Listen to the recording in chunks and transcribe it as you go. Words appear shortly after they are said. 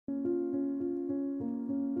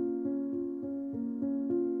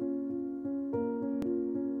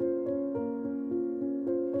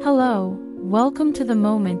Hello, welcome to the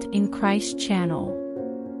Moment in Christ channel.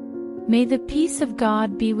 May the peace of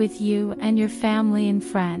God be with you and your family and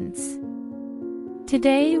friends.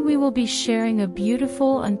 Today we will be sharing a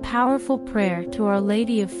beautiful and powerful prayer to Our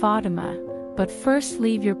Lady of Fatima, but first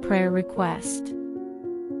leave your prayer request.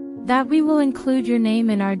 That we will include your name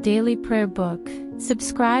in our daily prayer book.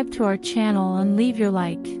 Subscribe to our channel and leave your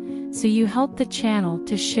like, so you help the channel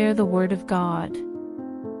to share the word of God.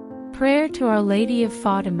 Prayer to Our Lady of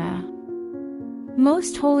Fatima.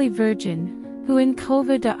 Most Holy Virgin, who in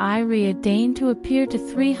Cova da Iria deigned to appear to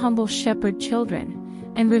 3 humble shepherd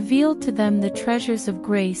children, and revealed to them the treasures of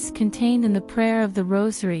grace contained in the prayer of the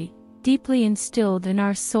Rosary, deeply instilled in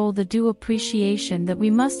our soul the due appreciation that we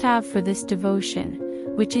must have for this devotion,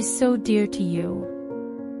 which is so dear to you.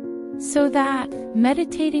 So that,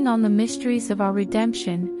 meditating on the mysteries of our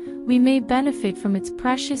redemption, we may benefit from its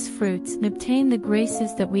precious fruits and obtain the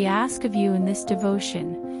graces that we ask of you in this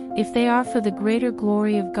devotion, if they are for the greater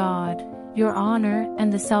glory of God, your honor,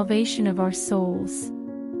 and the salvation of our souls.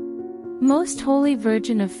 Most Holy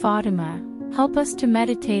Virgin of Fatima, help us to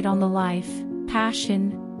meditate on the life,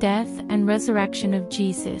 passion, death, and resurrection of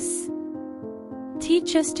Jesus.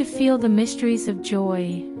 Teach us to feel the mysteries of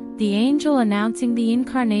joy, the angel announcing the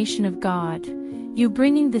incarnation of God, you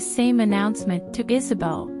bringing the same announcement to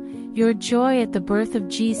Isabel, your joy at the birth of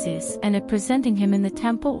Jesus and at presenting him in the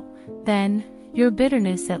temple, then, your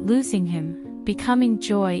bitterness at losing him, becoming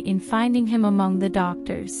joy in finding him among the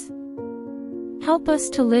doctors. Help us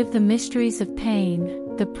to live the mysteries of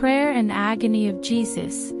pain, the prayer and agony of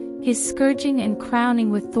Jesus, his scourging and crowning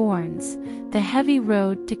with thorns, the heavy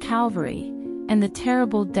road to Calvary, and the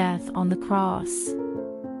terrible death on the cross.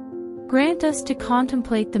 Grant us to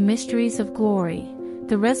contemplate the mysteries of glory,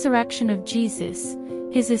 the resurrection of Jesus,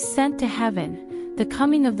 his ascent to heaven, the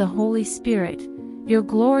coming of the Holy Spirit, your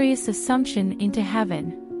glorious assumption into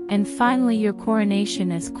heaven, and finally your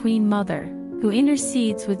coronation as Queen Mother, who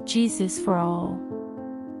intercedes with Jesus for all.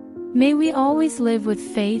 May we always live with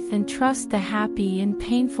faith and trust the happy and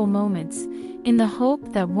painful moments, in the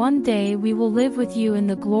hope that one day we will live with you in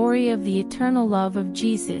the glory of the eternal love of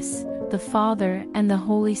Jesus, the Father and the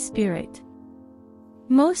Holy Spirit.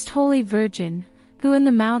 Most Holy Virgin, who in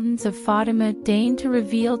the mountains of Fatima deigned to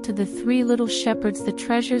reveal to the 3 little shepherds the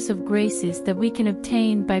treasures of graces that we can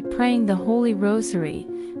obtain by praying the Holy Rosary,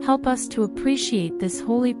 help us to appreciate this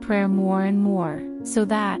holy prayer more and more, so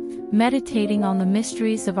that, meditating on the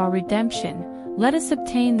mysteries of our redemption, let us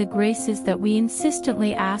obtain the graces that we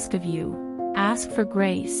insistently ask of you. Ask for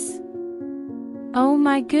grace. O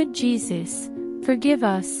my good Jesus, forgive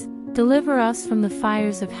us, deliver us from the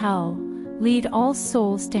fires of hell, lead all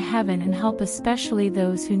souls to heaven and help especially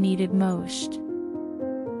those who need it most.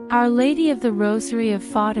 Our Lady of the Rosary of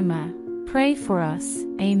Fatima, pray for us.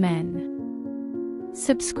 Amen.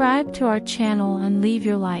 Subscribe to our channel and leave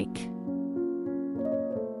your like.